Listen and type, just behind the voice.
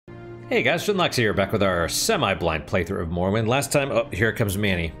Hey guys, Finlox here, back with our semi-blind playthrough of Morrowind. Last time, oh, here comes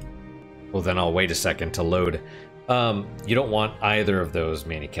Manny. Well, then I'll wait a second to load. You don't want either of those,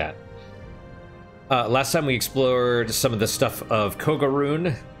 Manny Cat. Last time we explored some of the stuff of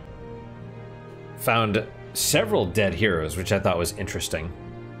Kogoruhn. Found several dead heroes, which I thought was interesting.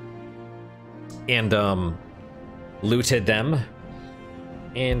 And, looted them.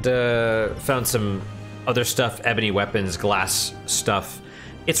 And, found some other stuff, ebony weapons, glass stuff.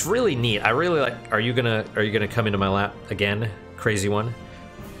 It's really neat. I really like. Are you gonna come into my lap again, crazy one?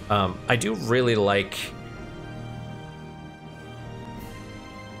 I do really like.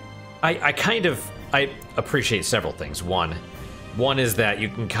 I appreciate several things. One is that you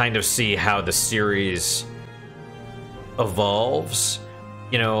can kind of see how the series evolves.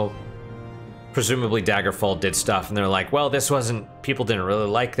 You know, presumably Daggerfall did stuff, and they're like, well, people didn't really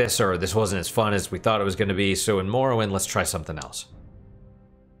like this, or this wasn't as fun as we thought it was going to be. So in Morrowind, let's try something else.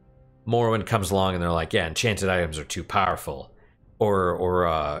 Morrowind comes along and they're like, yeah, enchanted items are too powerful,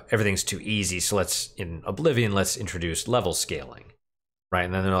 or everything's too easy, so in Oblivion, let's introduce level scaling, right?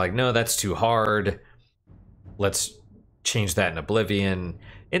 And then they're like, no, that's too hard, let's change that in Oblivion,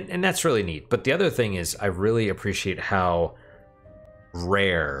 and that's really neat. But the other thing is, I really appreciate how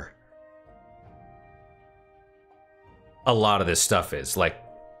rare a lot of this stuff is. Like,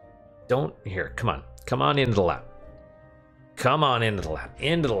 come on into the lab. Come on into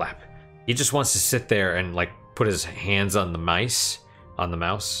the lab. He just wants to sit there and like put his hands on the mouse,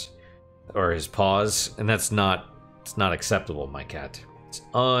 or his paws, and it's not acceptable, my cat. It's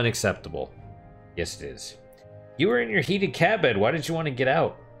unacceptable. Yes, it is. You were in your heated cat bed. Why did you want to get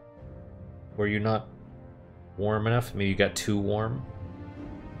out? Were you not warm enough? Maybe you got too warm?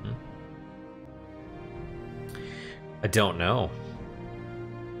 I don't know.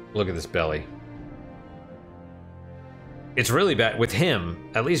 Look at this belly. It's really bad. With him,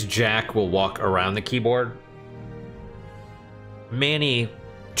 at least Jack will walk around the keyboard. Manny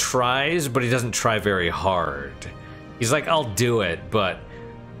tries, but he doesn't try very hard. He's like, I'll do it, but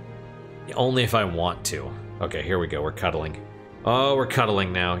only if I want to. Okay, here we go. We're cuddling. Oh, we're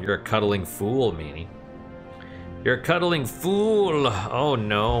cuddling now. You're a cuddling fool, Manny. You're a cuddling fool. Oh,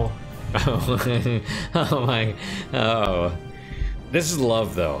 no. Oh, my. Oh. This is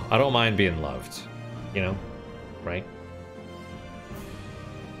love, though. I don't mind being loved. You know? Right?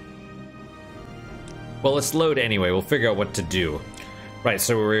 Well, let's load anyway. We'll figure out what to do. Right,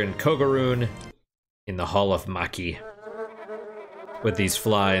 so we're in Kogoruhn, in the Hall of Maki, with these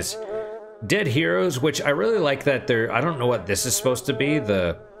flies. Dead heroes, which I really like that they're... I don't know what this is supposed to be,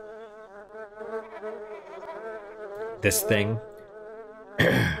 this thing.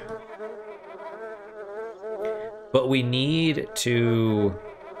 But we need to...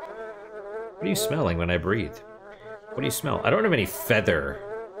 What are you smelling when I breathe? What do you smell? I don't have any feather.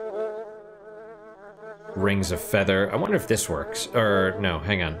 Rings of feather. I wonder if this works. Or, no,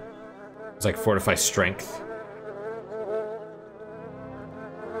 hang on. It's like fortify strength.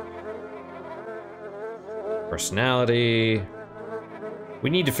 Personality. We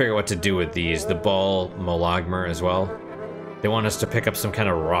need to figure out what to do with these. The ball Molagmer as well. They want us to pick up some kind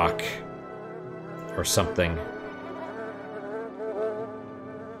of rock. Or something.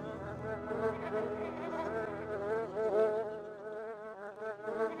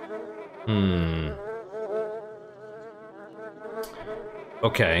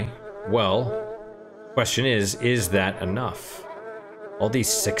 Okay, well, question is that enough? All these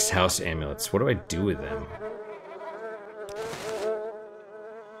 6 house amulets, what do I do with them?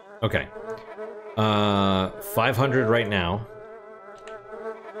 Okay. 500 right now.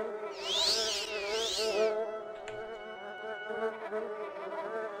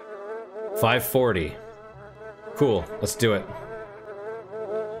 $540. Cool, let's do it.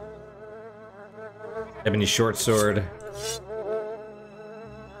 Ebony short sword.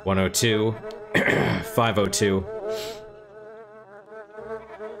 102. 502.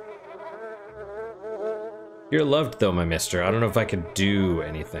 You're loved though, my mister. I don't know if I could do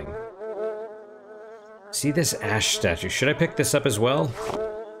anything. See this ash statue. Should I pick this up as well?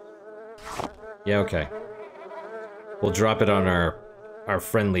 Yeah, okay. We'll drop it on our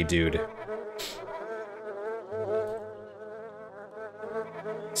friendly dude.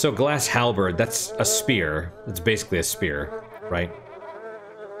 So glass halberd, that's a spear. It's basically a spear, right?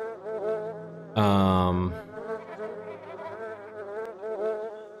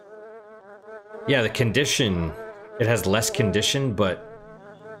 Yeah, the condition, it has less condition, but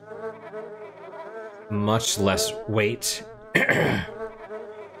much less weight. You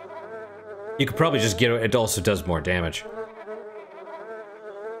could probably just get it. Also does more damage.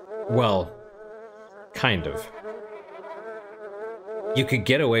 Well, kind of. You could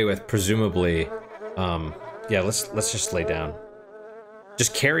get away with, presumably, yeah, let's just lay down.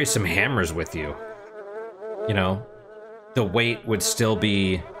 Just carry some hammers with you. You know, the weight would still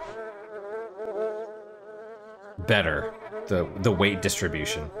be better, the weight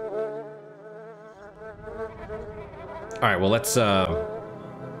distribution. All right, well, let's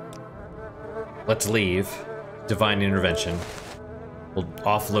leave. Divine intervention. We'll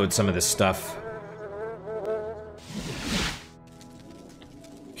offload some of this stuff.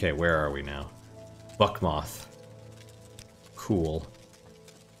 Okay, where are we now? Buckmoth. Cool.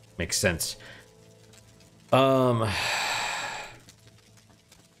 Makes sense. I'd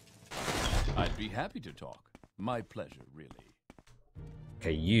be happy to talk. My pleasure, really.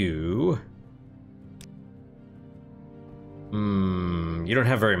 Okay, you... you don't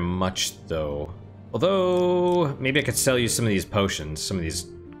have very much, though. Although, maybe I could sell you some of these potions. Some of these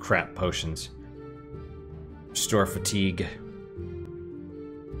crap potions. Restore fatigue.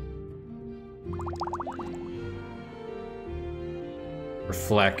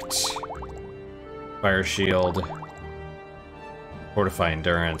 Reflect. Fire shield. Fortify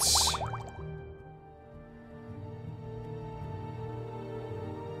endurance.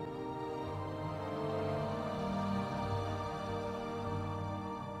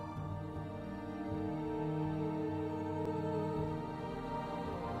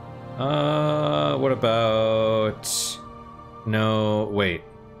 What about... No, wait.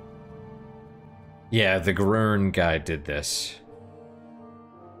 Yeah, the Kogoruhn guy did this.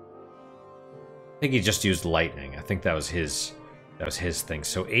 I think he just used lightning. I think that was his thing.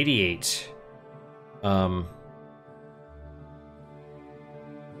 So 88. Can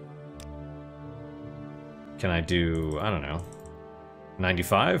I do, I don't know,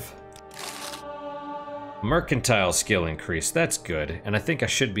 95? Mercantile skill increase, that's good. And I think I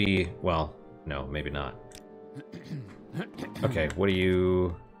should be, well, no, maybe not. Okay, what do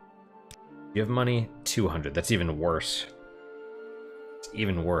you have money? 200, that's even worse. It's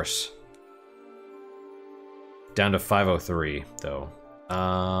even worse. Down to 503, though.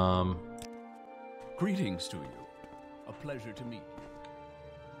 Greetings to you. A pleasure to meet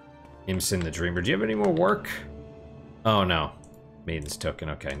you. Imson the Dreamer. Do you have any more work? Oh, no. Maiden's token.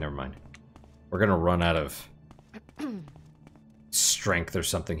 Okay, never mind. We're gonna run out of strength or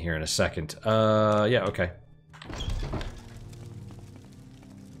something here in a second. Yeah, okay.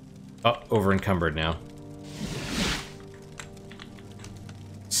 Oh, over encumbered now.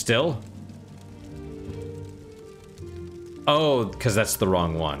 Still? Oh, because that's the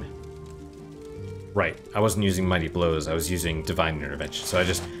wrong one. Right, I wasn't using Mighty Blows, I was using Divine Intervention, so I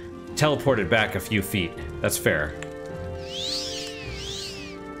just teleported back a few feet. That's fair.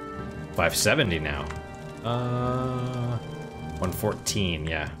 570 now. 114,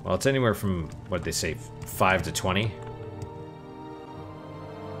 yeah. Well, it's anywhere from, what'd they say, 5 to 20?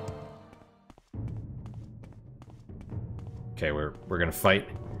 Okay, we're gonna fight.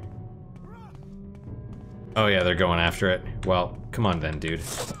 Oh yeah, they're going after it. Well, come on then, dude.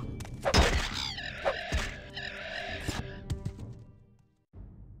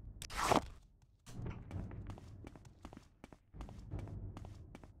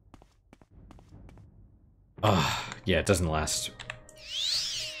 Yeah, it doesn't last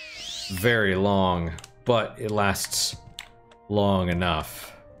very long, but it lasts long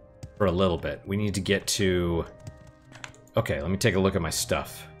enough for a little bit. We need to get to... Okay, let me take a look at my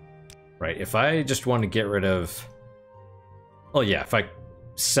stuff. Right, if I just want to get rid of... Well, yeah, if I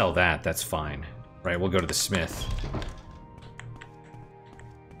sell that, that's fine. Right, we'll go to the smith.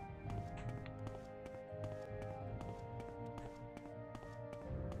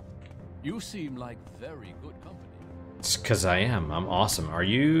 You seem like very good company. It's because I am. I'm awesome. Are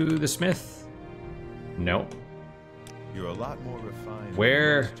you the smith? Nope. You're a lot more refined.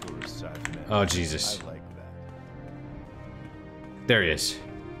 Where? Than most tourists I've met. Oh, Jesus. I like that. There he is.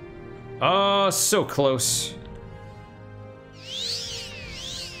 Oh, so close.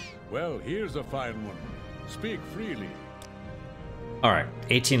 Well, here's a fine one. Speak freely. All right,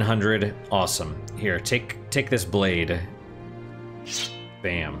 1800. Awesome. Here, take this blade.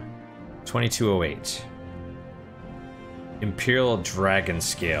 Bam. 2208. Imperial Dragon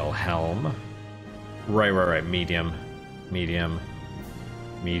Scale helm. Right. Medium.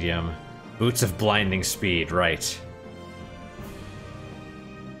 Boots of Blinding Speed. Right.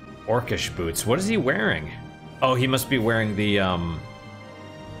 Orcish boots. What is he wearing? Oh, he must be wearing the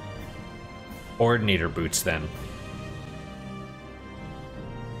Ordinator boots then.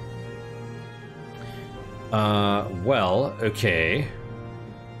 Well, okay.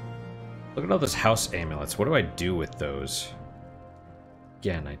 Look at all those house amulets. What do I do with those?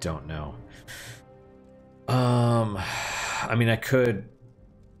 Again, I don't know. I mean, I could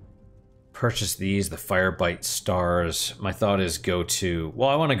purchase these, the Firebite stars. My thought is go to... Well,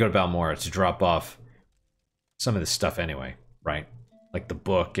 I want to go to Balmora to drop off some of this stuff anyway, right? Like the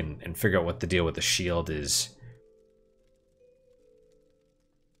book and figure out what the deal with the shield is.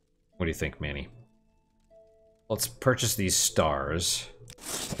 What do you think, Manny? Let's purchase these stars.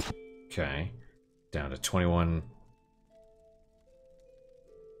 Okay. Down to 21.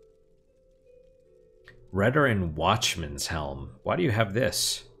 Redarin Watchman's Helm. Why do you have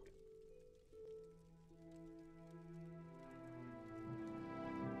this?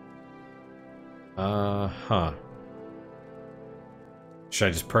 Huh. Should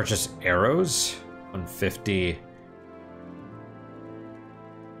I just purchase arrows? 150.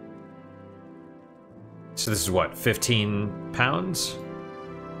 So this is what, 15 pounds?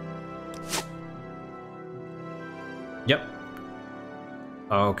 Yep.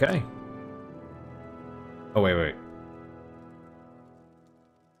 Okay. Oh, wait.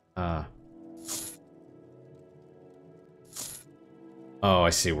 Oh, I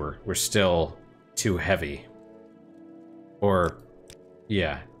see. We're still too heavy. Or,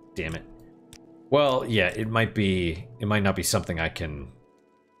 yeah, damn it. Well, yeah, it might not be something I can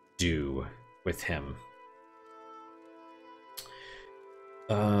do with him.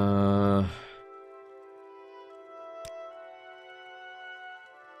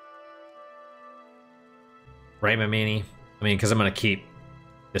 Right, Mamini? I mean, because I'm gonna keep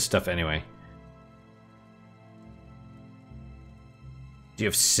this stuff anyway. Do you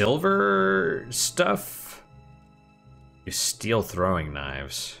have silver stuff? You have steel throwing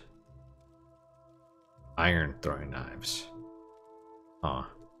knives. Iron throwing knives. Huh.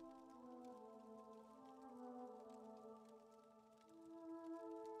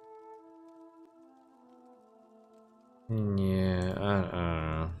 Yeah, I don't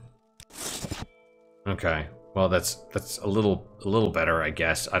know. Okay. Well, that's a little better, I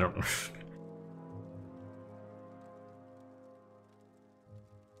guess. I don't.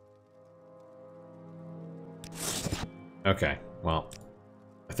 Okay. Well,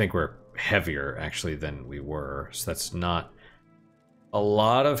 I think we're heavier actually than we were, so that's not a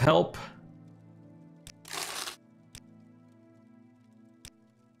lot of help.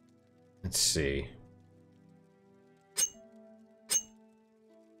 Let's see.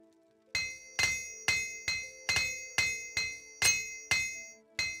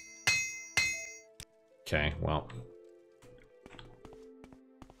 Okay, well.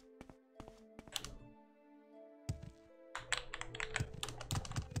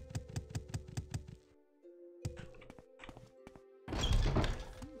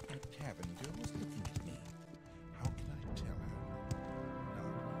 That cabin girl was looking at me. How can I tell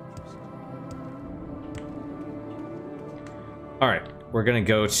her? Alright, we're gonna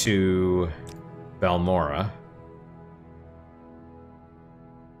go to Balmora.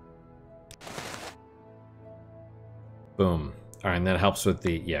 Boom. Alright, and that helps with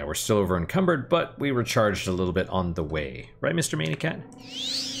the... Yeah, we're still over encumbered, but we recharged a little bit on the way. Right, Mr. Manicat?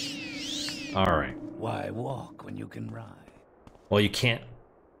 Alright. Why walk when you can ride? Well, you can't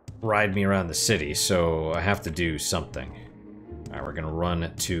ride me around the city, so I have to do something. Alright, we're gonna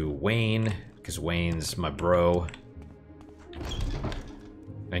run to Wayne, because Wayne's my bro.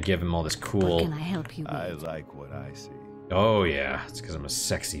 I give him all this cool... What can I help you with? I like what I see. Oh, yeah. It's because I'm a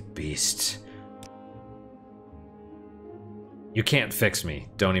sexy beast. You can't fix me.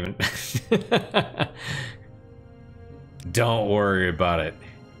 Don't even... Don't worry about it.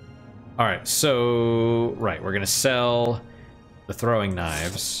 Alright, so... Right, we're gonna sell the throwing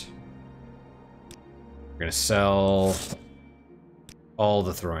knives. We're gonna sell all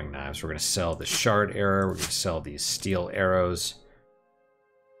the throwing knives. We're gonna sell the shard arrow. We're gonna sell these steel arrows.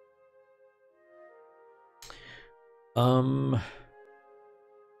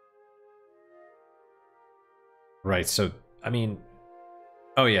 Right, so... I mean,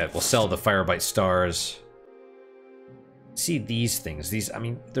 oh yeah, we'll sell the Firebite stars. See these things. These, I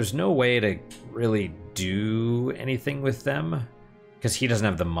mean, there's no way to really do anything with them because he doesn't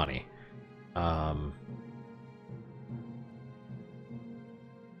have the money.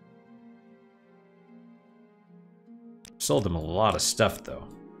 Sold him a lot of stuff though.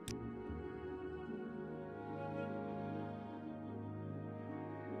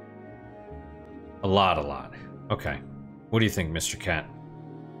 A lot. Okay. What do you think, Mr. Cat?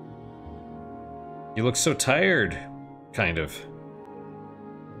 You look so tired, kind of.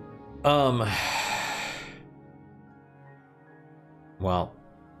 Well,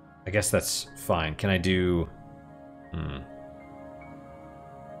 I guess that's fine. Can I do...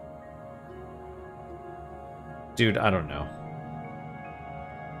 Dude, I don't know.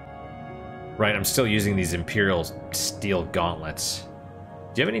 Right, I'm still using these Imperial steel gauntlets.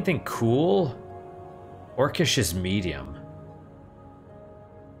 Do you have anything cool? Orcish is medium.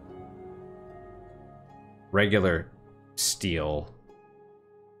 Regular steel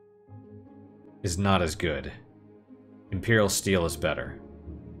is not as good. Imperial steel is better.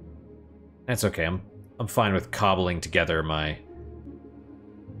 That's okay. I'm fine with cobbling together my,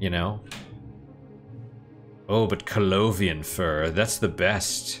 you know. Oh, but Colovian fur, that's the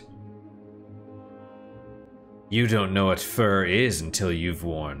best. You don't know what fur is until you've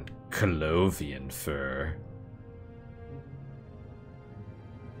worn Colovian fur.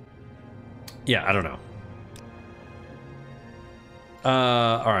 Yeah, I don't know.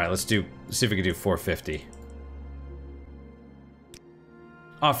 Alright, let's see if we can do 450.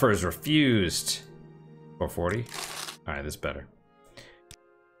 Offer is refused. 440. Alright, that's better.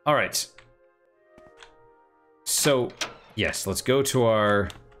 Alright. So, yes, let's go to our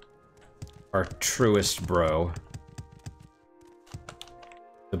truest bro.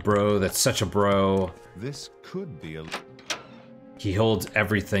 The bro that's such a bro. This could be a... He holds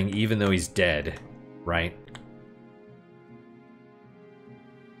everything even though he's dead, right?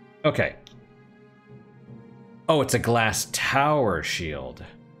 Okay. Oh, it's a glass tower shield.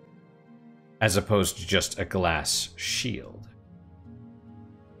 As opposed to just a glass shield.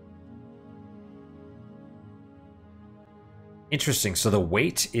 Interesting, so the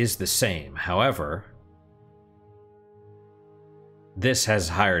weight is the same. However, this has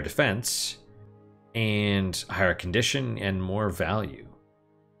higher defense and higher condition and more value.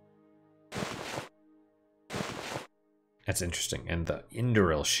 That's interesting. And the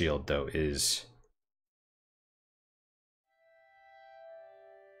Indoril shield, though, is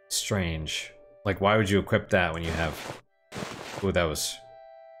strange. Like, why would you equip that when you have... Oh, that was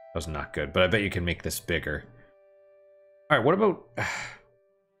not good. But I bet you can make this bigger. Alright, what about...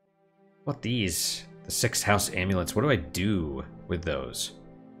 What these? The 6th house amulets. What do I do with those?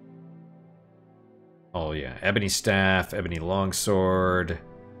 Oh, yeah. Ebony staff, ebony longsword.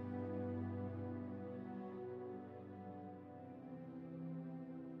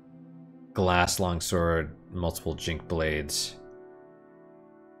 Glass longsword, multiple jink blades.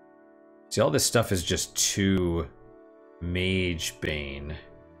 See, all this stuff is just too mage bane.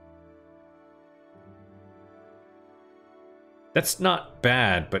 That's not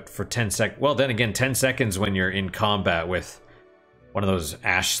bad, but for 10 sec... Well, then again, 10 seconds when you're in combat with one of those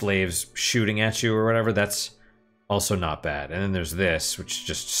ash slaves shooting at you or whatever, that's also not bad. And then there's this, which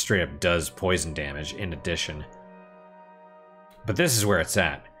just straight up does poison damage in addition. But this is where it's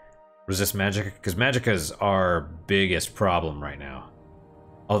at. Resist Magicka? Because Magicka is our biggest problem right now.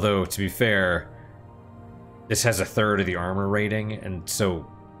 Although, to be fair, this has a third of the armor rating, and so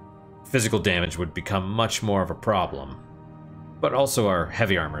physical damage would become much more of a problem. But also our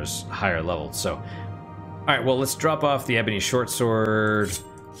heavy armor is higher leveled, so... Alright, well, let's drop off the ebony short sword.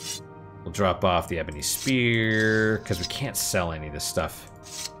 We'll drop off the ebony spear, because we can't sell any of this stuff.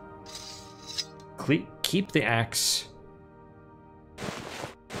 Keep the axe.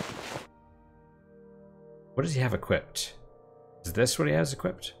 What does he have equipped? Is this what he has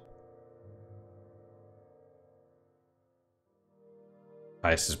equipped?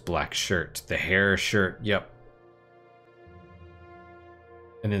 Ice's black shirt. The hair shirt, yep.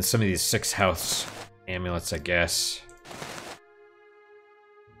 And then some of these 6th house amulets, I guess.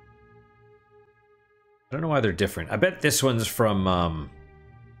 I don't know why they're different. I bet this one's from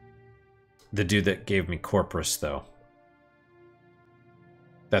the dude that gave me Corpus, though.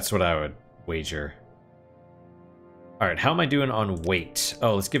 That's what I would wager. Alright, how am I doing on weight?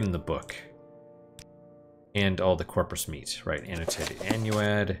 Oh, let's give him the book. And all the Corpus meat. Right, annotated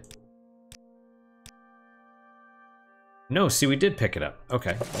Annuad. No, see, we did pick it up.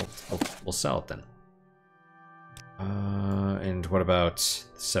 Okay, we'll sell it then. And what about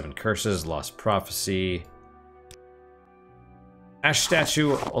 7 Curses, Lost Prophecy? Ash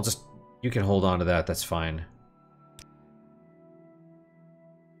Statue, you can hold on to that, that's fine.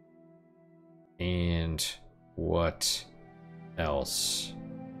 And what else?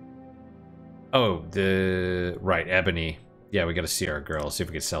 Oh, right, Ebony. Yeah, we gotta see our girl, see if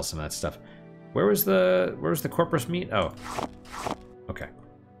we can sell some of that stuff. Where was the Corpus meat? Oh. Okay.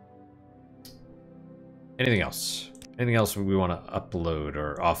 Anything else? Anything else we want to upload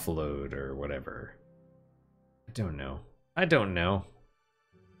or offload or whatever? I don't know. I don't know.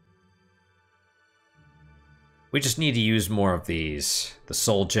 We just need to use more of these. The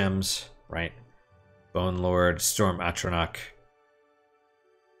soul gems, right? Bone Lord, Storm Atronach,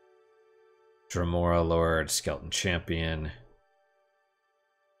 Dremora Lord, Skeleton Champion.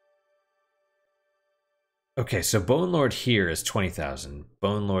 Okay, so Bone Lord here is 20,000.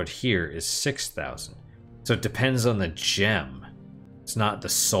 Bone Lord here is 6,000. So it depends on the gem. It's not the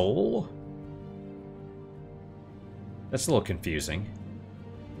soul? That's a little confusing.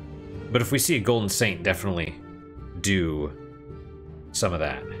 But if we see a Golden Saint, definitely do some of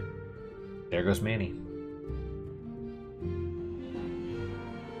that. There goes Manny.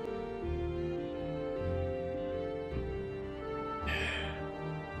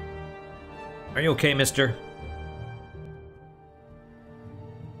 Are you okay, mister?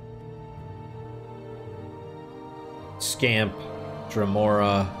 Scamp,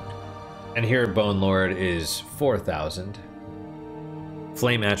 Dremora, and here Bone Lord is 4,000.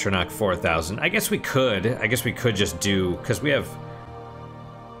 Flame Atronach 4,000. I guess we could just do, because we have...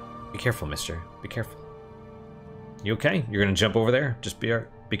 Be careful, mister. Be careful. You okay? You're gonna jump over there? Just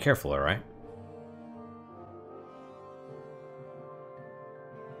be careful, alright?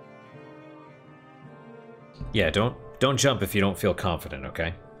 Yeah, don't jump if you don't feel confident,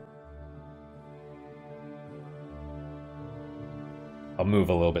 okay? I'll move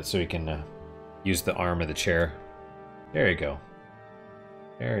a little bit so you can use the arm of the chair. There you go.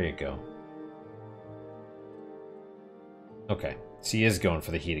 There you go. Okay, so he is going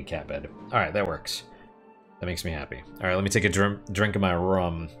for the heated cat bed. Alright, that works. That makes me happy. Alright, let me take a drink of my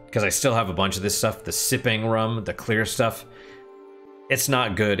rum, because I still have a bunch of this stuff. The sipping rum, the clear stuff. It's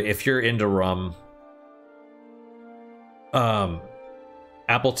not good. If you're into rum...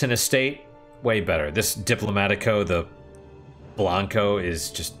 Appleton Estate, way better. This Diplomatico, the Blanco, is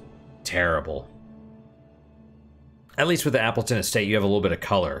just terrible. At least with the Appleton Estate, you have a little bit of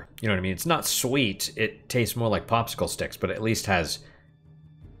color. You know what I mean? It's not sweet. It tastes more like popsicle sticks, but at least has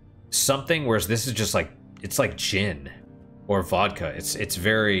something, whereas this is just like, it's like gin or vodka. It's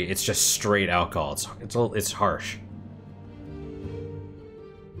just straight alcohol. It's harsh.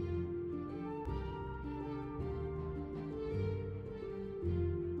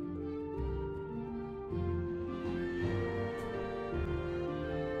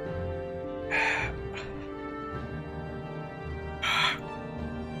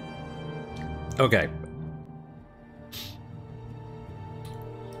 Okay.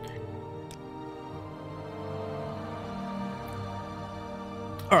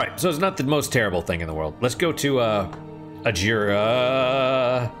 Alright, so it's not the most terrible thing in the world. Let's go to,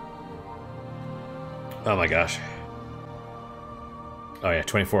 Ajira. Oh my gosh. Oh yeah,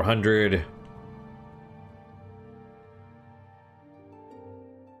 2,400.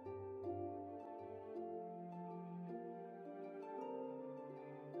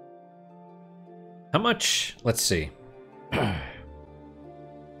 How much? Let's see. I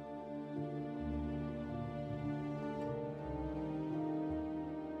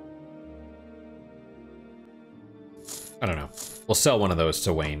don't know. We'll sell one of those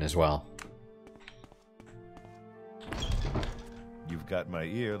to Wayne as well. You've got my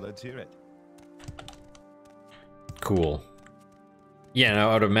ear, let's hear it. Cool. Yeah, no,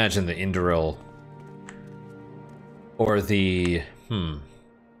 I would imagine the Indoril or the...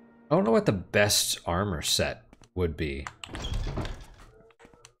 I don't know what the best armor set would be.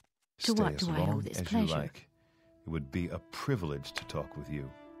 To what do I owe this pleasure? Like. It would be a privilege to talk with you.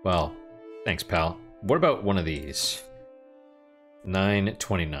 Well, thanks, pal. What about one of these?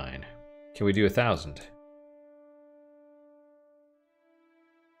 929. Can we do 1,000?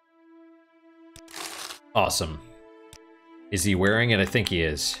 Awesome. Is he wearing it? I think he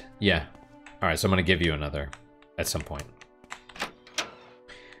is. Yeah. Alright, so I'm gonna give you another at some point.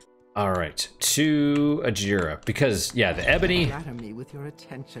 Alright, to Ajira. Because, yeah, the ebony... Flatter me with your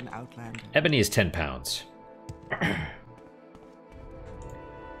attention, Outlander. Ebony is 10 pounds.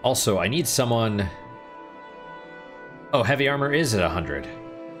 Also, I need someone... Oh, heavy armor is at 100.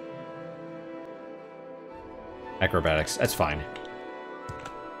 Acrobatics, that's fine.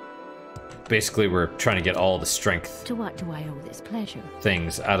 Basically, we're trying to get all the strength... To what do I owe this pleasure?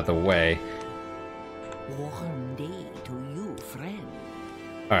 ...things out of the way. Warm day to you, friend.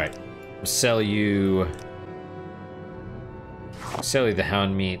 Alright, sell you the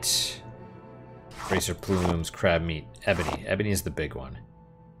hound meat, racer plumes, crab meat, ebony. Ebony is the big one.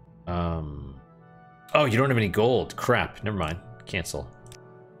 Oh, you don't have any gold. Crap, never mind. Cancel.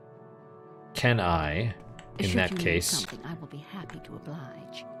 Can I, in that case... Something I will be happy to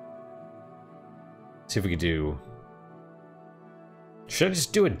oblige. See if we could do... Should I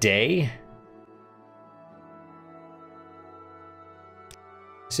just do a day?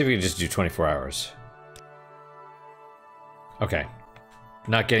 See if we can just do 24 hours. Okay.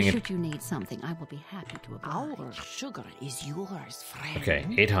 Not getting it. Should you need something, I will be happy to oblige. Our sugar is yours, friend. Okay,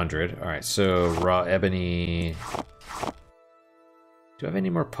 800. All right, so raw ebony. Do I have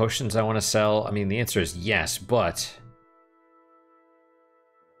any more potions I want to sell? I mean, the answer is yes, but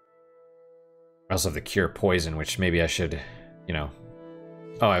I also have the cure poison, which maybe I should, you know.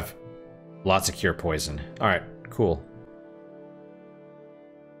 Oh, I have lots of cure poison. All right, cool.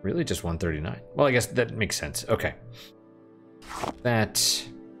 Really, just 139? Well, I guess that makes sense. Okay. That,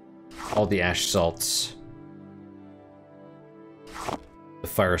 all the ash salts, the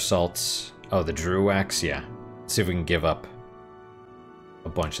fire salts. Oh, the Drew wax, yeah. Let's see if we can give up a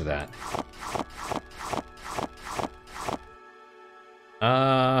bunch of that.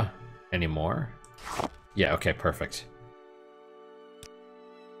 Any more? Yeah, okay, perfect.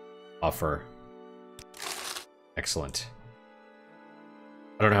 Offer. Excellent.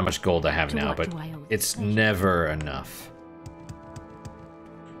 I don't know how much gold I have now, but it's never enough.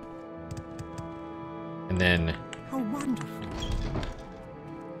 And then How wonderful.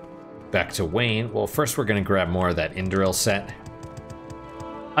 back to Wayne. Well, first we're gonna grab more of that Indril set.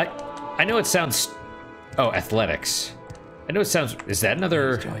 I know it sounds... Oh, athletics. I know it sounds... Is that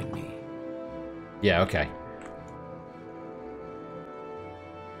another... Join me. Yeah, okay.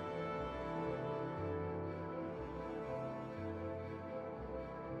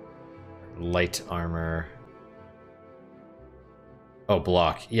 Light armor. Oh,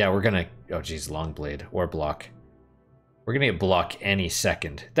 block. Yeah, we're gonna... Oh, geez, long blade. Or block. We're gonna get block any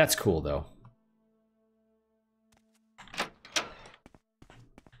second. That's cool, though.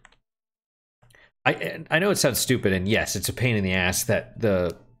 I know it sounds stupid, and yes, it's a pain in the ass that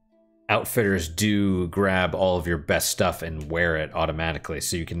the outfitters do grab all of your best stuff and wear it automatically,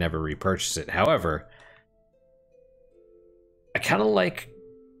 so you can never repurchase it. However, I kind of like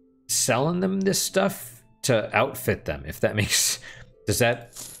selling them this stuff to outfit them, if that makes... Does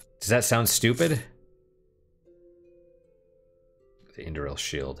that sound stupid? The Indril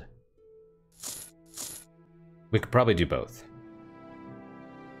shield. We could probably do both.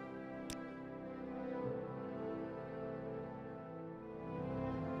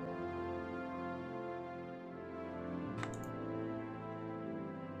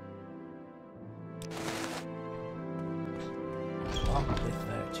 Walk with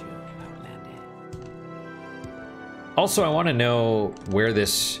virtue, Outlander. Also, I want to know where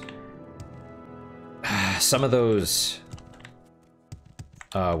this... some of those...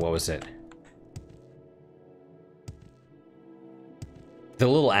 what was it? The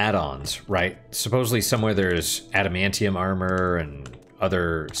little add-ons, right? Supposedly somewhere there's adamantium armor and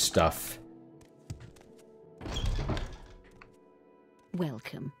other stuff.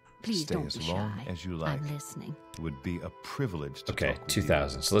 Welcome. Please Stay don't as be long shy. as you like. I'm listening. It would be a privilege to Okay, talk with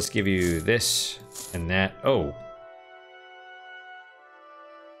 2,000. So let's give you this and that. Oh.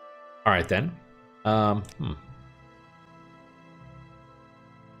 All right, then.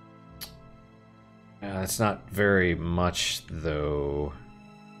 That's not very much, though.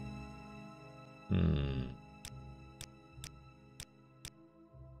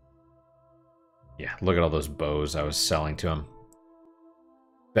 Yeah, look at all those bows I was selling to him.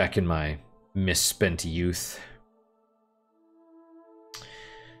 Back in my misspent youth.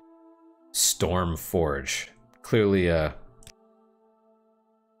 Storm Forge. Clearly a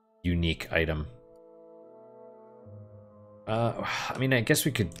unique item. I mean, I guess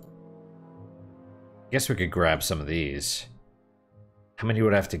we could grab some of these. How many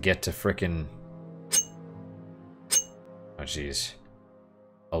would I have to get to frickin'... Oh, jeez.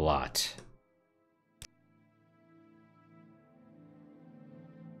 A lot.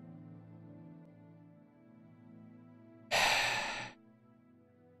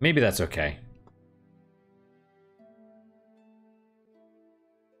 Maybe that's okay.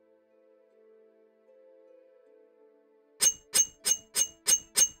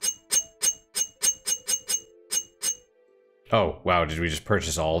 Oh, wow, did we just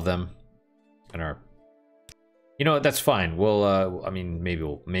purchase all of them? And our... You know what, that's fine. We'll, I mean, maybe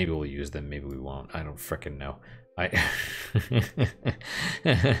we'll use them, maybe we won't. I don't frickin' know.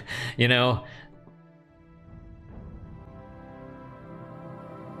 You know...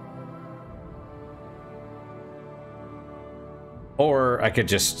 Or I could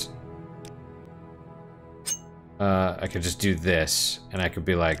just do this, and I could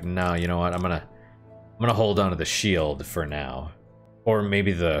be like, no, you know what? I'm gonna hold on to the shield for now, or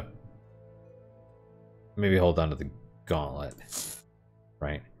maybe hold on to the gauntlet,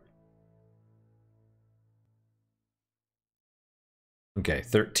 right? Okay,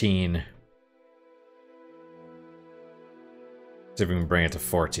 13. See if we can bring it to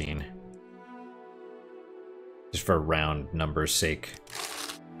 14. Just for round numbers' sake.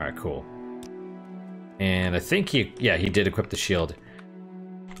 Alright, cool. And I think he did equip the shield.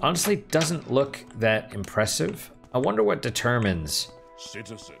 Honestly, doesn't look that impressive. I wonder what determines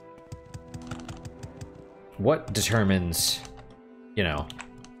citizen. What determines, you know,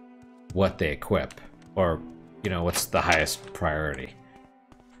 what they equip? Or, you know, what's the highest priority?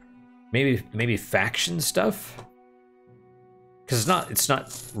 Maybe faction stuff? Because it's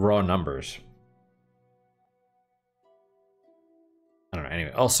not raw numbers. I don't know.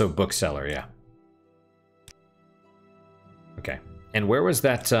 Anyway, also bookseller, yeah. Okay. And where was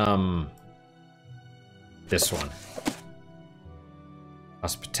that, this one?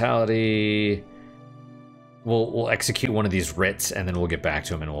 Hospitality. We'll execute one of these writs, and then we'll get back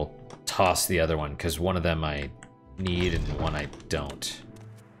to him, and we'll toss the other one, because one of them I need, and one I don't.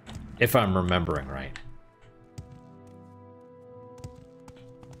 If I'm remembering right.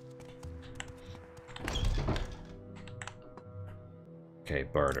 Okay,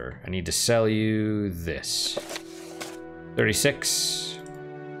 barter. I need to sell you this. 36.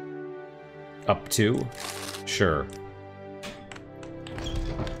 Up to. Sure.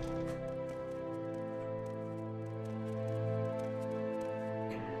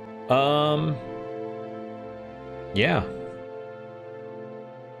 Yeah.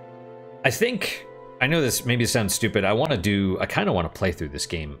 I think, I know this maybe sounds stupid. I kind of want to play through this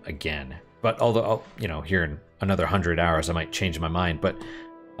game again. But although, you know, here in another 100 hours, I might change my mind. But,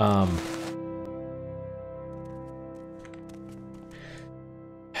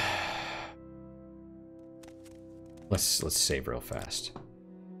 let's save real fast.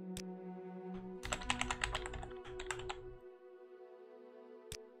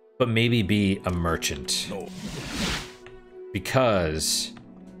 But maybe be a merchant. No. Because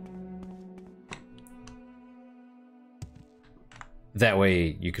that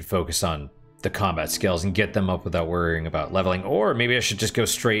way you could focus on the combat skills and get them up without worrying about leveling. Or maybe I should just go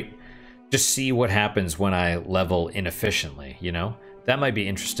straight, just see what happens when I level inefficiently, you know? That might be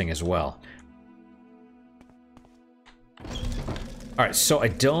interesting as well. Alright, so I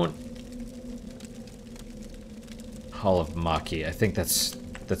don't... Hall of Maki, I think that's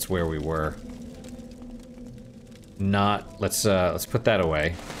where we were. Not, let's put that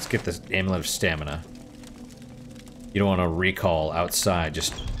away. Let's get this Amulet of Stamina. You don't want to recall outside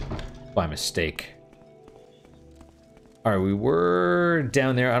just by mistake. Alright, we were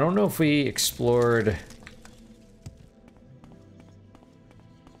down there. I don't know if we explored...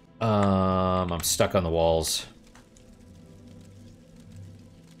 I'm stuck on the walls.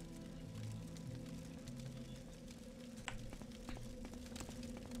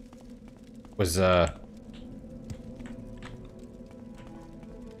 Was,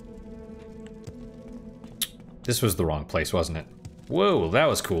 this was the wrong place, wasn't it? Whoa, that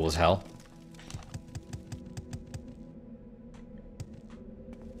was cool as hell.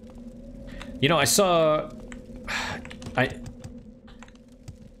 You know, I saw...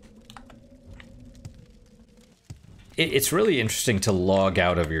 It's really interesting to log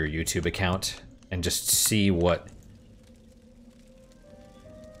out of your YouTube account and just see what...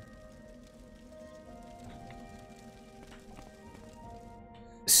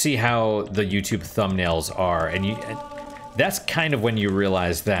 see how the YouTube thumbnails are, and that's kind of when you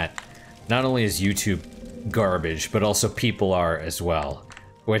realize that not only is YouTube garbage, but also people are as well.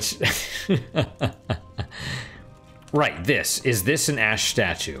 Which... Right, is this an ash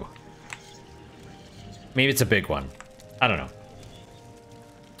statue? Maybe it's a big one. I don't know.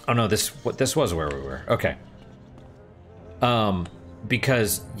 Oh no, this was where we were. Okay.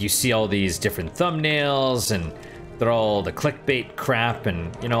 Because you see all these different thumbnails, and they're all the clickbait crap,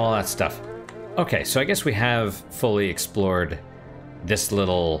 and, you know, all that stuff. Okay, so I guess we have fully explored this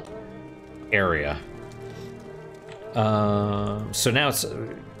little area. So now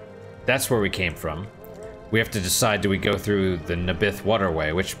that's where we came from. We have to decide, do we go through the Nabith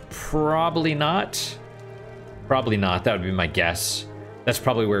waterway, which probably not. Probably not, that would be my guess. That's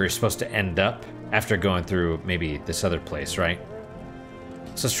probably where you're supposed to end up after going through maybe this other place, right?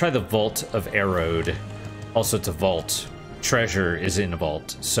 So let's try the Vault of Erode. Also, to vault. Treasure is in a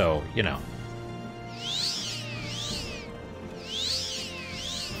vault, so, you know.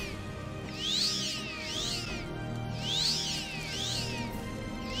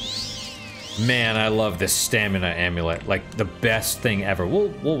 Man, I love this stamina amulet. Like, the best thing ever.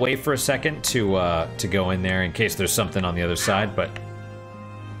 We'll wait for a second to go in there in case there's something on the other side, but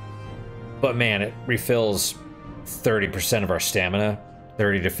man, it refills 30% of our stamina,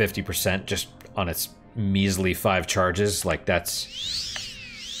 30 to 50% just on its measly 5 charges. Like, it's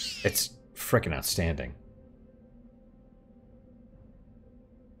freaking outstanding.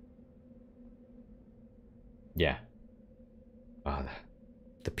 Yeah. Wow,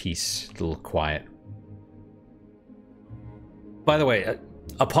 the peace, a little quiet. By the way,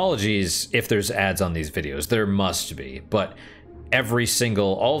 apologies if there's ads on these videos. There must be, but every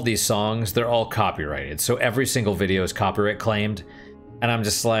single, all of these songs, they're all copyrighted. So every single video is copyright claimed. And I'm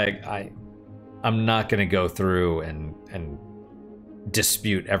just like, I'm not gonna go through and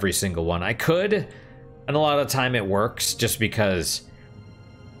dispute every single one. I could, and a lot of the time it works just because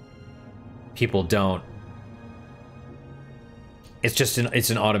people don't. It's just it's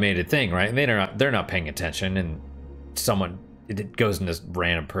an automated thing, right? And they're not paying attention, and it goes in this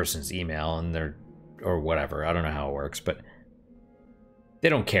random person's email, and they're, or whatever. I don't know how it works, but they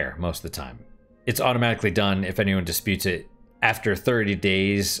don't care most of the time. It's automatically done. If anyone disputes it after 30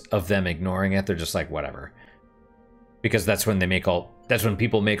 days of them ignoring it, they're just like, whatever. Because that's when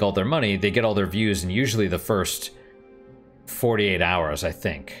people make all their money. They get all their views, and usually the first 48 hours, I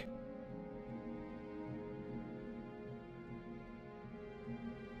think.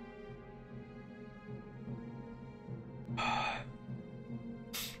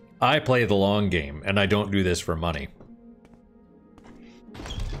 I play the long game, and I don't do this for money.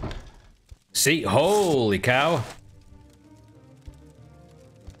 See? Holy cow!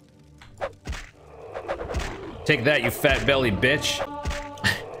 Take that, you fat belly bitch!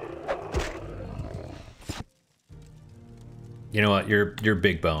 You know what? You're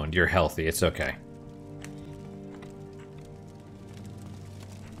big boned. You're healthy. It's okay.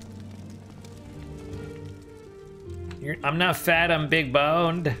 I'm not fat, I'm big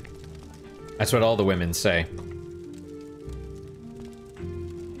boned. That's what all the women say.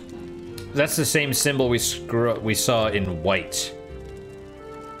 That's the same symbol we saw in white.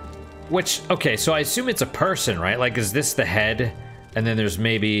 Which, okay, so I assume it's a person, right? Like, is this the head? And then there's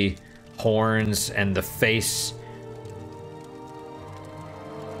maybe horns and the face.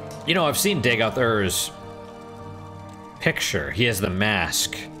 You know, I've seen Dagothur's picture. He has the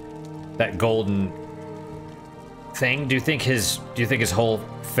mask. That golden thing. Do you think his whole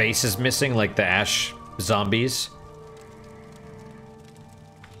face is missing like the Ash zombies?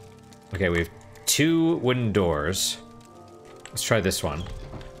 Okay, we have 2 wooden doors. Let's try this one.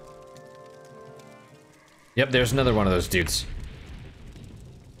 Yep, there's another one of those dudes.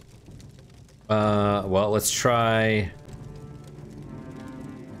 Well, let's try...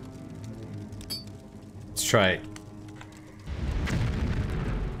 Let's try...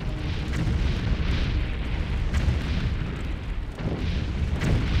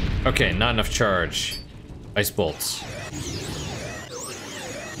 Okay, not enough charge. Ice bolts.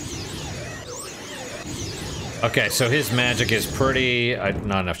 Okay, so his magic is pretty...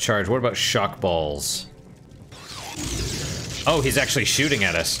 not enough charge. What about shock balls? Oh, he's actually shooting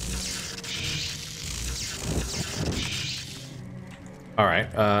at us.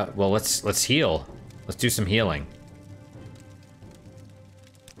 Alright, well, let's heal. Let's do some healing.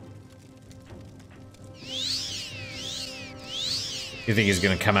 You think he's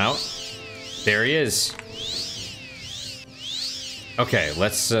gonna come out? There he is. Okay,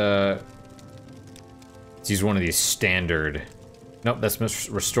 let's use one of these standard... Nope, that's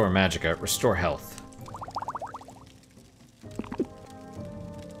restore magicka. Restore health.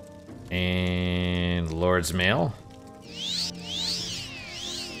 And Lord's Mail.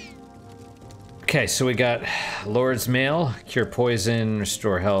 Okay, so we got Lord's Mail, cure poison,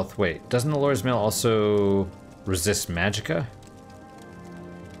 restore health. Wait, doesn't the Lord's Mail also resist magicka?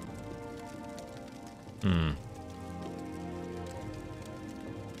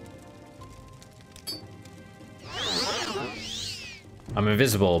 I'm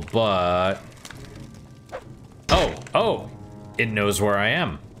invisible, but... Oh! It knows where I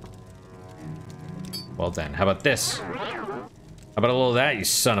am. Well then, how about this? How about a little of that, you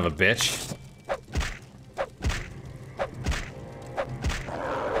son of a bitch?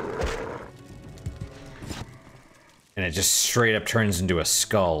 And it just straight up turns into a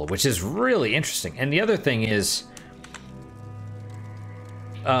skull, which is really interesting. And the other thing is...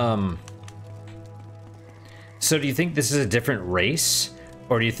 So do you think this is a different race?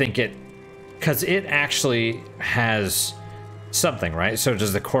 Or do you think it... Because it actually has something, right? So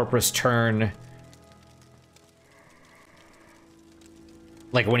does the Corpus turn...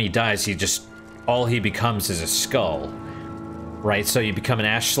 Like when he dies, he just... All he becomes is a skull. Right? So you become an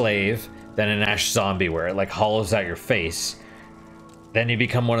Ash slave, then an Ash zombie where it like hollows out your face. Then you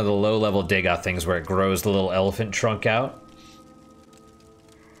become one of the low-level Dagoth things where it grows the little elephant trunk out.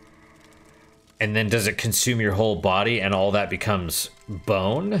 And then does it consume your whole body and all that becomes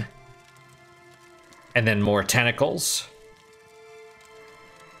bone? And then more tentacles?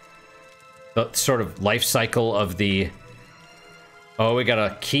 The sort of life cycle of the... Oh, we got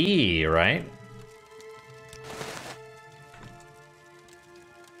a key, right?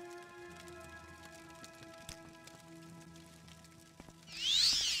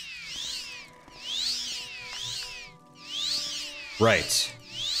 Right.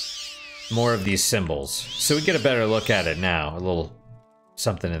 More of these symbols. So we get a better look at it now. A little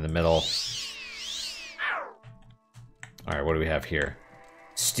something in the middle. Alright, what do we have here?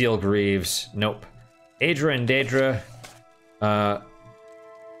 Steel Greaves. Nope. Aedra and Daedra.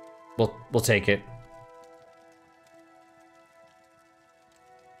 We'll take it.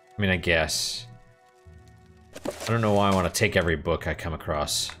 I mean, I guess. I don't know why I want to take every book I come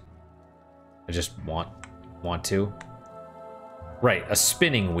across. I just want to. Right, a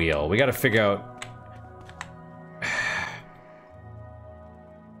spinning wheel. We gotta figure out...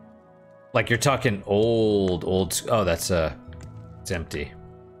 Like, you're talking old... Oh, that's, it's empty.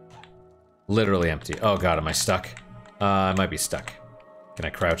 Literally empty. Oh god, am I stuck? I might be stuck. Can I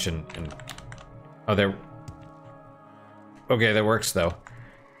crouch and... Oh, there... Okay, that works, though.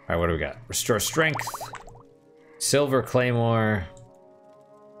 Alright, what do we got? Restore strength. Silver Claymore.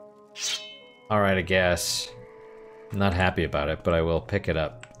 Alright, I guess. I'm not happy about it, but I will pick it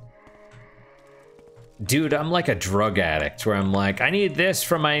up. Dude, I'm like a drug addict, where I'm like, I need this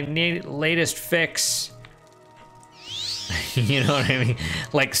for my latest fix. You know what I mean?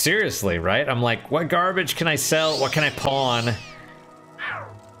 Like, seriously, right? I'm like, what garbage can I sell? What can I pawn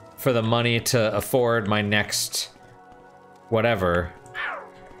for the money to afford my next whatever?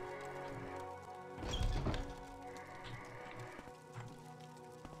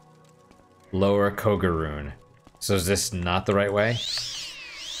 Lower Kogoruhn. So is this not the right way?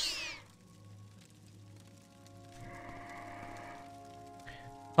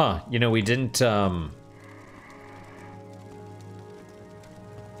 Huh, you know, we didn't,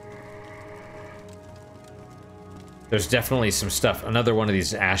 There's definitely some stuff. Another one of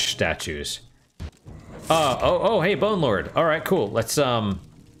these ash statues. Oh, hey, Bone Lord. Alright, cool. Let's, I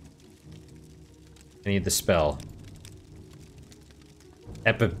need the spell.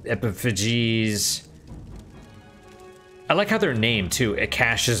 Epiphages. I like how they're named, too.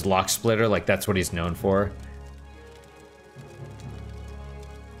 Akash's Lock Splitter, like that's what he's known for.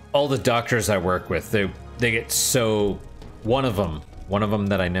 All the doctors I work with, they get so... One of them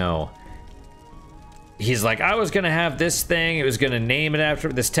that I know, he's like, I was gonna have this thing, it was gonna name it after,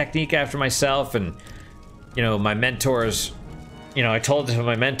 this technique after myself, and, you know, my mentors, you know, I told it to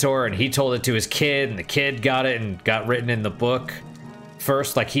my mentor, and he told it to his kid, and the kid got it and got written in the book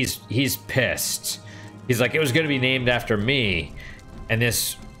first. Like, he's pissed. He's like, it was gonna be named after me, and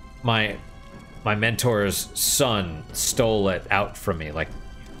this, my mentor's son stole it out from me. Like,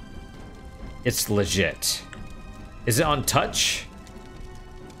 it's legit. Is it on touch?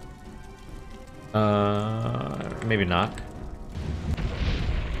 Maybe not.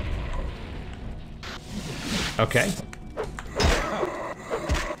 Okay.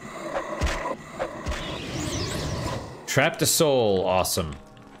 Trapped a soul, awesome.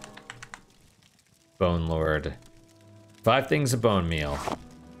 Bone Lord. 5 things of bone meal.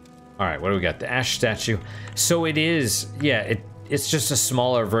 Alright, what do we got? The ash statue. So it is, yeah, it's just a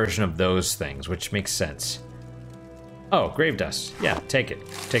smaller version of those things, which makes sense. Oh, grave dust. Yeah, take it.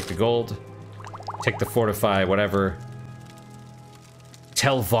 Take the gold. Take the fortify, whatever.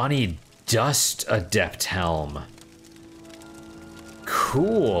 Telvanni Dust Adept Helm.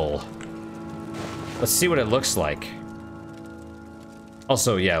 Cool. Let's see what it looks like.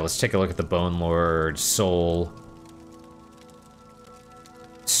 Also, yeah, let's take a look at the Bone Lord soul.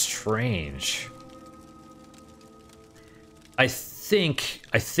 Strange. I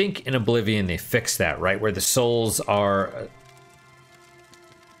think in Oblivion they fixed that, right? Where the souls are...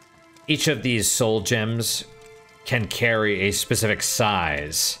 Each of these soul gems can carry a specific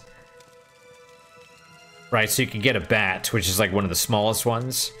size. Right, so you can get a bat, which is like one of the smallest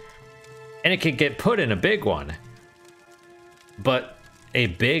ones. And it could get put in a big one. But a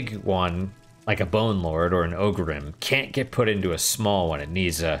big one, like a Bone Lord or an Kogoruhn, can't get put into a small one. It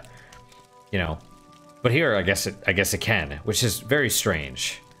needs a, you know... But here, I guess it can, which is very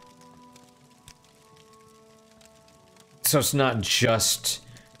strange. So it's not just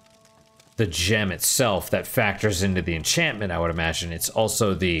the gem itself that factors into the enchantment, I would imagine. It's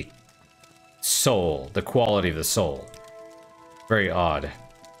also the soul, the quality of the soul. Very odd.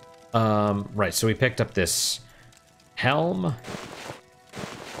 Right, so we picked up this helm.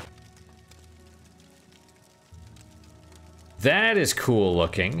 That is cool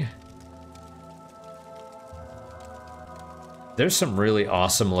looking. There's some really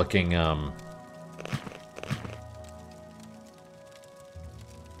awesome looking,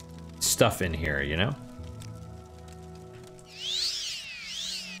 stuff in here, you know?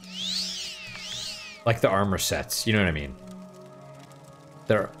 Like the armor sets, you know what I mean?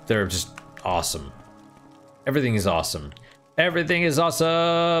 They're just awesome. Everything is awesome. Everything is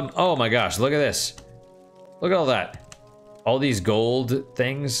awesome! Oh my gosh, look at this. Look at all that. All these gold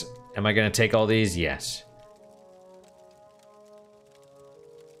things, am I gonna take all these? Yes.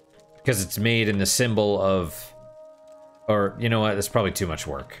 Because it's made in the symbol of... Or, you know what, that's probably too much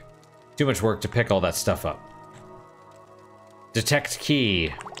work. Too much work to pick all that stuff up. Detect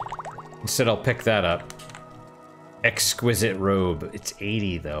key. Instead, I'll pick that up. Exquisite robe. It's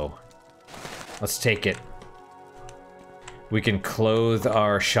 80, though. Let's take it. We can clothe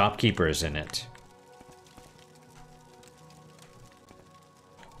our shopkeepers in it.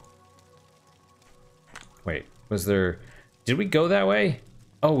 Wait, was there... Did we go that way?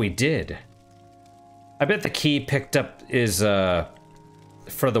 Oh, we did. I bet the key picked up is,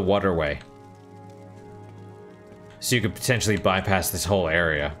 for the waterway. So you could potentially bypass this whole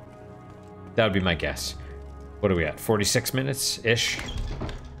area. That would be my guess. What are we at? 46 minutes-ish?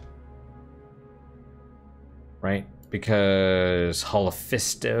 Right? Because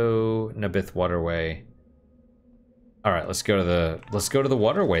Holofisto, Nabith Waterway. Alright, let's go to the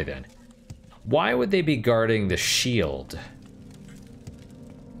waterway then. Why would they be guarding the shield?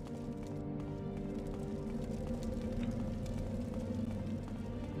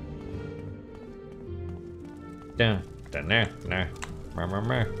 Dun, dun, dun, dun, dun, dun,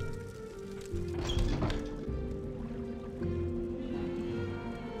 dun.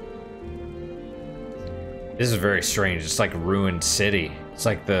 This is very strange. It's like a ruined city. It's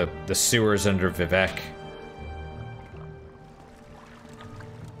like the sewers under Vivec.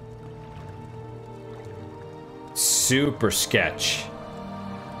 Super sketch.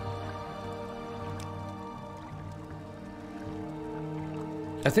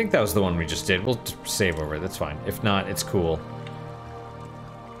 I think that was the one we just did. We'll save over it. That's fine. If not, it's cool.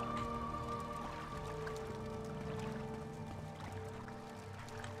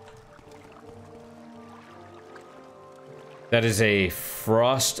 That is a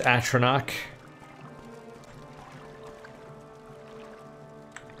Frost Atronach.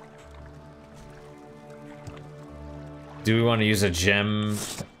 Do we want to use a gem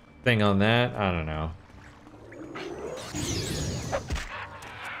thing on that? I don't know.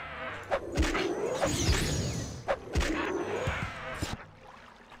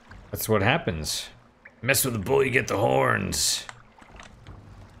 That's what happens. Mess with the bull, you get the horns.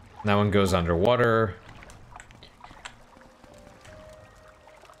 That one goes underwater.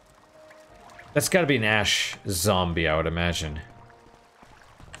 That's gotta be an ash zombie, I would imagine.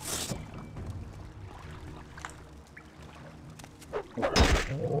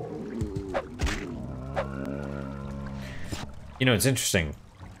 You know, it's interesting.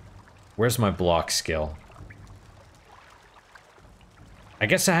 Where's my block skill? I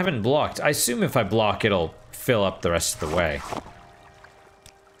guess I haven't blocked. I assume if I block, it'll fill up the rest of the way.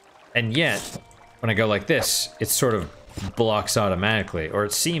 And yet, when I go like this, it sort of blocks automatically, or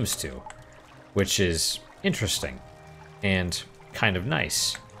it seems to. Which is interesting and kind of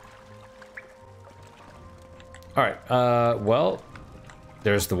nice. Alright, well,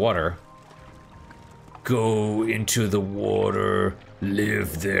 there's the water. Go into the water,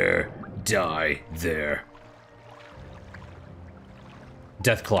 live there, die there.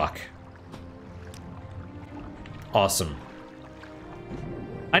 Death clock. Awesome.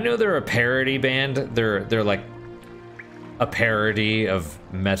 I know they're a parody band. They're like a parody of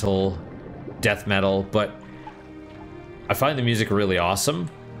metal, death metal, but I find the music really awesome,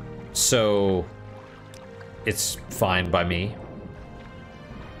 so it's fine by me.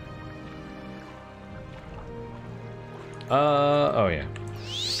 Oh yeah.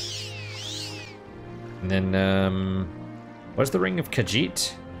 And then, what's the Ring of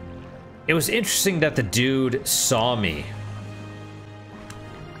Khajiit? It was interesting that the dude saw me.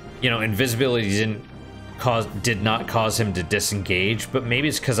 You know, invisibility did not cause him to disengage, but maybe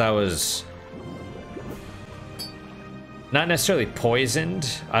it's because I was not necessarily poisoned.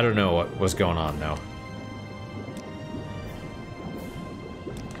 I don't know what was going on, though.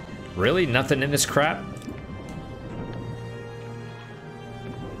 Really? Nothing in this crap?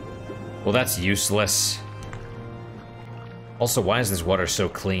 Well, that's useless. Also, why is this water so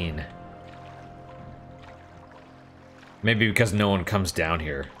clean? Maybe because no one comes down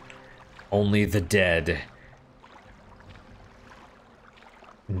here. Only the dead.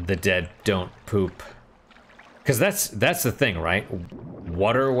 The dead don't poop. Because that's the thing, right?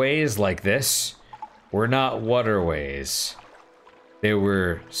 Waterways like this were not waterways. They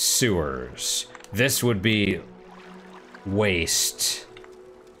were sewers. This would be waste.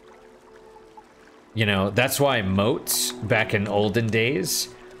 You know, that's why moats back in olden days,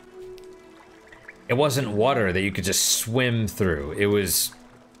 it wasn't water that you could just swim through. It was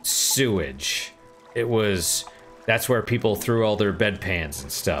sewage. That's where people threw all their bedpans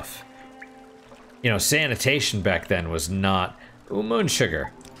and stuff. You know, sanitation back then was not... Ooh, moon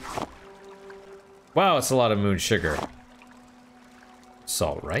sugar. Wow, it's a lot of moon sugar.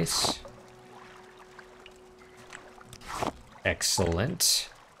 Salt rice. Excellent.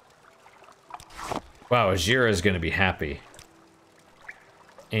 Wow, Ajira is going to be happy.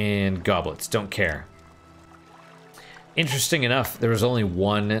 And goblets, don't care. Interesting enough, there was only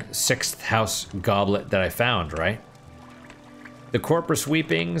one 6th house goblet that I found, right? The Corpus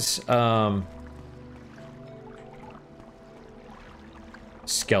Weepings,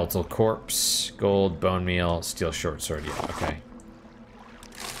 Skeletal Corpse, Gold, Bone Meal, Steel Short Sword, yeah, okay.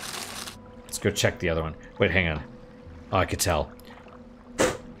 Let's go check the other one. Wait, hang on. Oh, I could tell.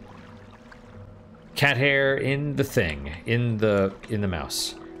 Cat hair in the thing, in the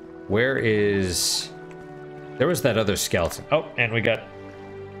mouse. Where is... There was that other skeleton. Oh, and we got...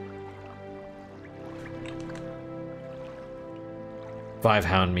 Five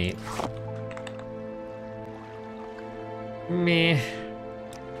hound meat. Meh.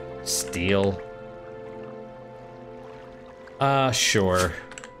 Steel. Sure.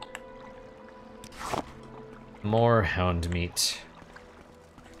 More hound meat.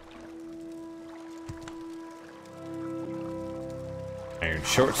 Iron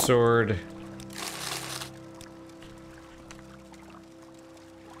short sword.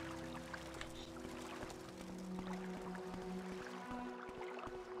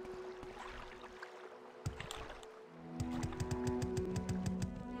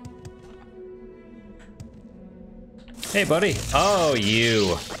 Hey, buddy. Oh,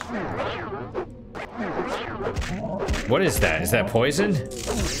 you. What is that? Is that poison?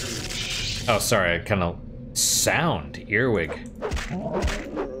 Oh, sorry. I kind of... Sound. Earwig.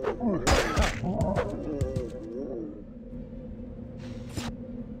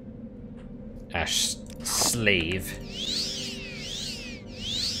 Ash slave.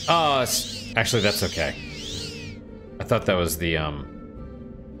 Oh, it's... Actually, that's okay. I thought that was the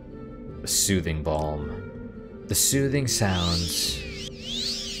soothing balm. The soothing sounds.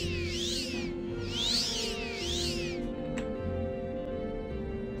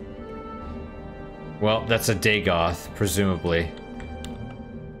 Well, that's a Dagoth, presumably.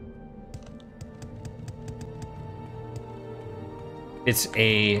 It's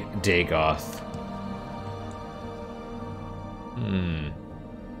a Dagoth.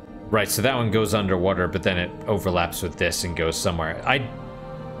 Right, so that one goes underwater, but then it overlaps with this and goes somewhere.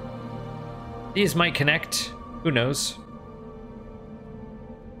 These might connect. Who knows?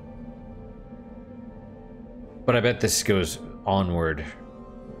 But I bet this goes onward.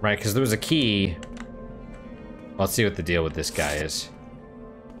 Right, because there was a key. Let's see what the deal with this guy is.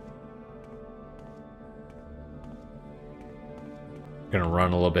 Gonna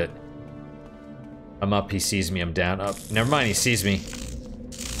run a little bit. I'm up, he sees me, I'm down. Up. Never mind, he sees me.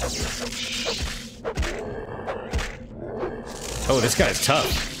 Oh, this guy's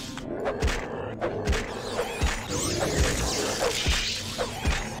tough.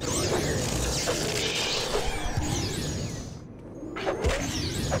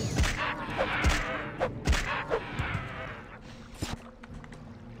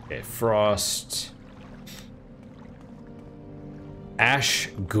 Frost. Ash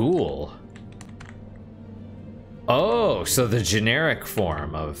Ghoul. Oh, so the generic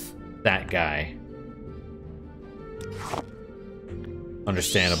form of that guy.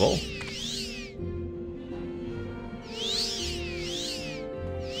 Understandable.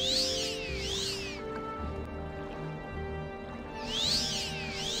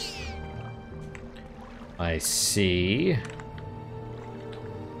 I see.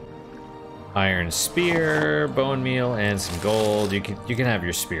 Iron spear, bone meal, and some gold. You can have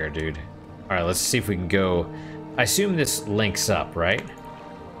your spear, dude. All right, let's see if we can go. I assume this links up, right?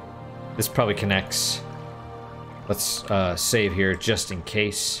 This probably connects. Let's save here just in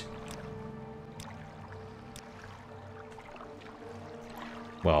case.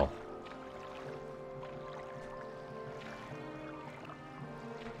 Well.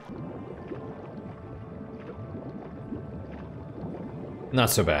 Not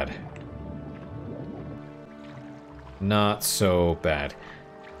so bad. Not so bad.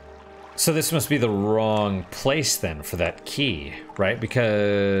 So this must be the wrong place then for that key, right?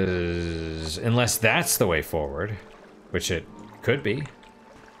 Because unless that's the way forward, which it could be.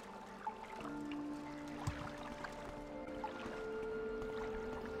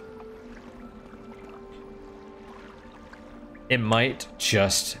 It might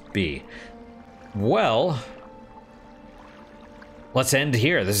just be. Well, let's end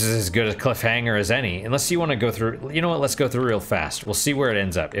here. This is as good a cliffhanger as any. Unless you want to go through... You know what? Let's go through real fast. We'll see where it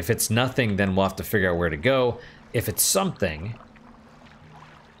ends up. If it's nothing, then we'll have to figure out where to go. If it's something,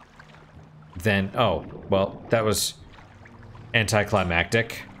 then... Oh, well, that was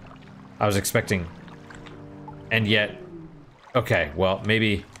anticlimactic. I was expecting... And yet... Okay, well,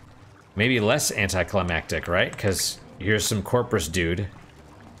 maybe less anticlimactic, right? Because here's some Corpus dude.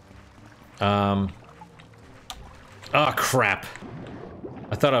 Oh, crap.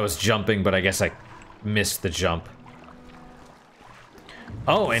 I thought I was jumping, but I guess I missed the jump.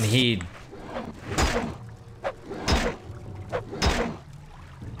 Oh, and he...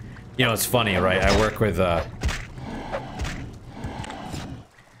 You know, it's funny, right? I work with,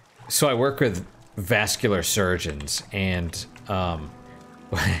 So I work with vascular surgeons, and,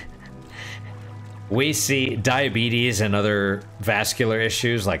 we see diabetes and other vascular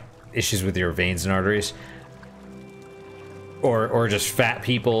issues, like issues with your veins and arteries, or just fat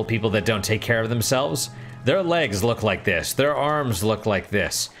people, people that don't take care of themselves. Their legs look like this. Their arms look like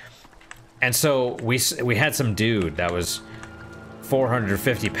this. And so we had some dude that was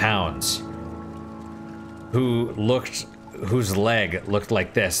 450 pounds whose leg looked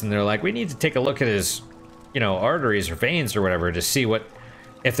like this, and they're like, we need to take a look at his, you know, arteries or veins or whatever to see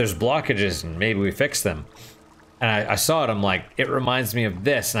if there's blockages, and maybe we fix them. And I saw it, I'm like, it reminds me of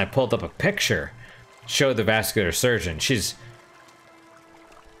this, and I pulled up a picture, showed the vascular surgeon. She's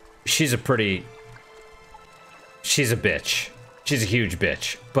a bitch. She's a huge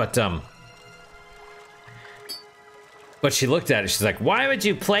bitch. But she looked at it, she's like, why would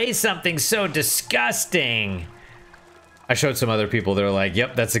you play something so disgusting? I showed some other people, they're like,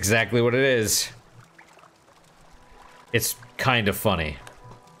 yep, that's exactly what it is. It's kind of funny.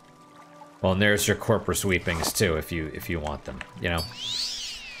 Well, and there's your corpus weepings too, if you want them, you know.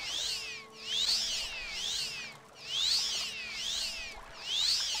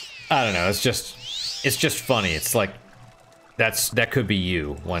 I don't know, it's just funny. It's like that could be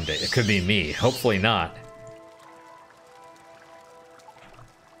you one day. It could be me. Hopefully not.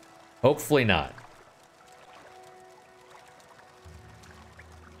 Hopefully not.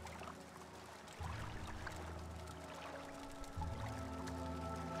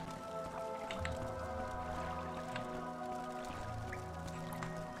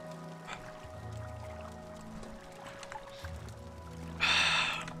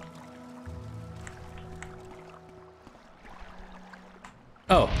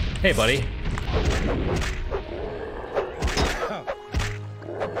 Oh, hey, buddy.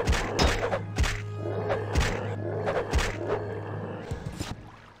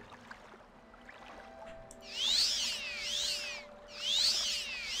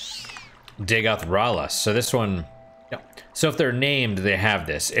 Dagoth Rala. So this one... Yeah. So if they're named, they have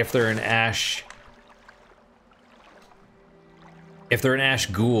this. If they're an Ash... If they're an Ash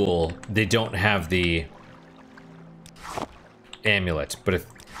Ghoul, they don't have the... amulet. But if...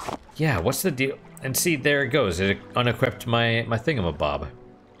 Yeah, what's the deal? And see, there it goes. It unequipped my thingamabob.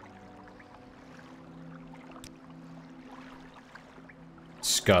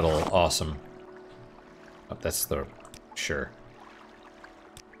 Scuttle. Awesome. Oh, that's the... Sure.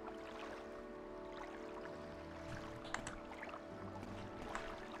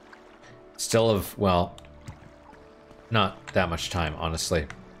 Still have, well, not that much time, honestly.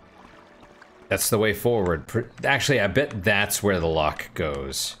 That's the way forward. Actually, I bet that's where the lock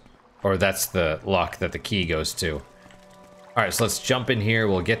goes. Or that's the lock that the key goes to. Alright, so let's jump in here.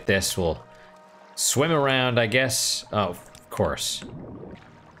 We'll get this. We'll swim around, I guess. Oh, of course.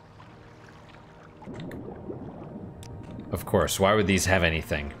 Of course. Why would these have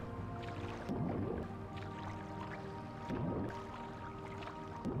anything?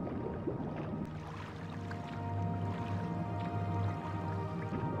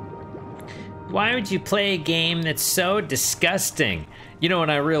 Why would you play a game that's so disgusting? You know,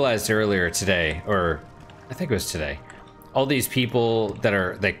 and I realized earlier today, or I think it was today, all these people that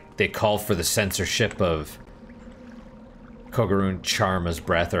are, they call for the censorship of Kogoruhn Charma's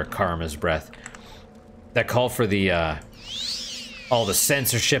breath, or Karma's breath, that call for the, all the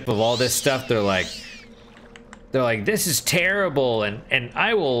censorship of all this stuff. They're like, this is terrible, and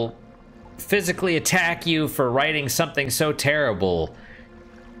I will physically attack you for writing something so terrible.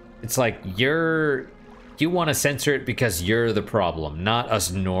 It's like, you want to censor it because you're the problem, not us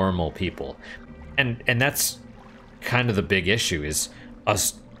normal people. And that's kind of the big issue, is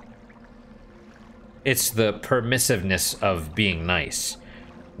us. It's the permissiveness of being nice.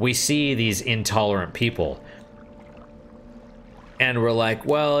 We see these intolerant people, and we're like,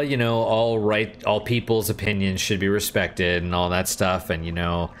 well, you know, all people's opinions should be respected and all that stuff, and, you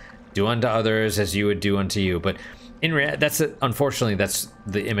know, do unto others as you would do unto you. But in reality, unfortunately, that's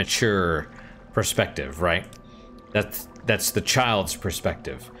the immature perspective, right? That's the child's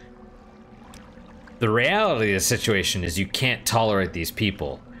perspective. The reality of the situation is you can't tolerate these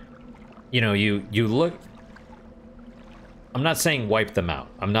people. you know, you look... I'm not saying wipe them out.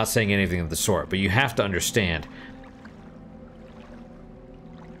 I'm not saying anything of the sort, but you have to understand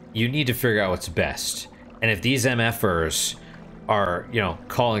you need to figure out what's best. And if these MFers are, you know,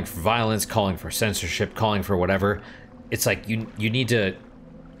 calling for violence, calling for censorship, calling for whatever, it's like you need to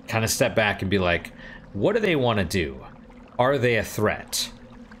kind of step back and be like, what do they want to do? Are they a threat?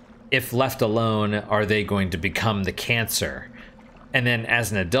 If left alone, are they going to become the cancer? And then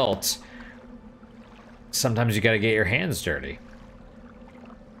as an adult, sometimes you got to get your hands dirty.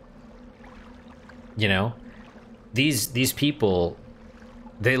 You know, these people,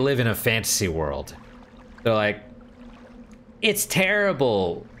 they live in a fantasy world. They're like, it's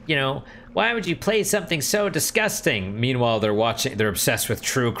terrible. You know, why would you play something so disgusting? Meanwhile, they're obsessed with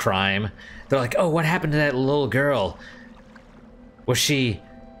true crime. They're like, oh, what happened to that little girl? Was she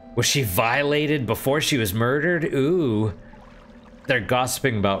violated before she was murdered? Ooh. They're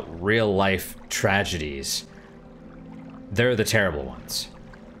gossiping about real life tragedies. They're the terrible ones.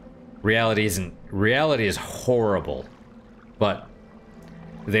 Reality is horrible, but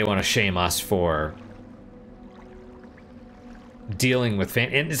they want to shame us for dealing with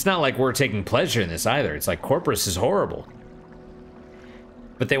and it's not like we're taking pleasure in this either. It's like Corpus is horrible,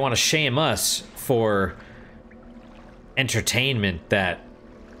 but they want to shame us for entertainment that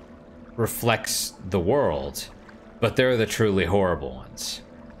reflects the world, but they're the truly horrible ones.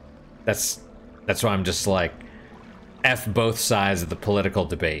 That's why I'm just like, F both sides of the political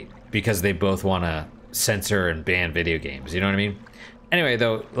debate, because they both want to censor and ban video games, you know what I mean? Anyway,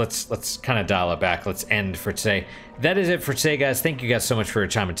 though, let's kind of dial it back. Let's end for today. That is it for today, guys. Thank you guys so much for your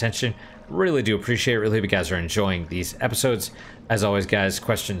time and attention. Really do appreciate it. Really hope you guys are enjoying these episodes. As always, guys,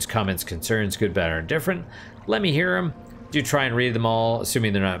 questions, comments, concerns, good, bad, or indifferent, let me hear them. Do try and read them all,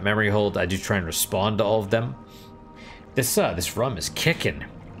 assuming they're not memory hold. I do try and respond to all of them. This rum is kicking.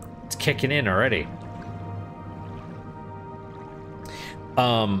 It's kicking in already.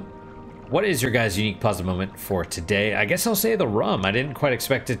 What is your guys' unique positive moment for today? I guess I'll say the rum. I didn't quite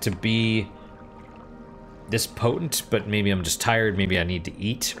expect it to be this potent, but maybe I'm just tired. Maybe I need to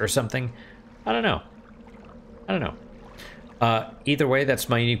eat or something. I don't know. Either way, that's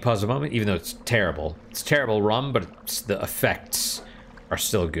my unique positive moment, even though it's terrible. It's terrible rum, but the effects are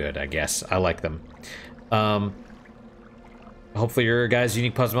still good, I guess. I like them. Hopefully your guys'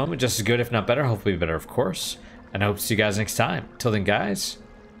 unique positive moment just as good, if not better. Hopefully better, of course. And I hope to see you guys next time. Till then, guys,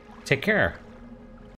 take care.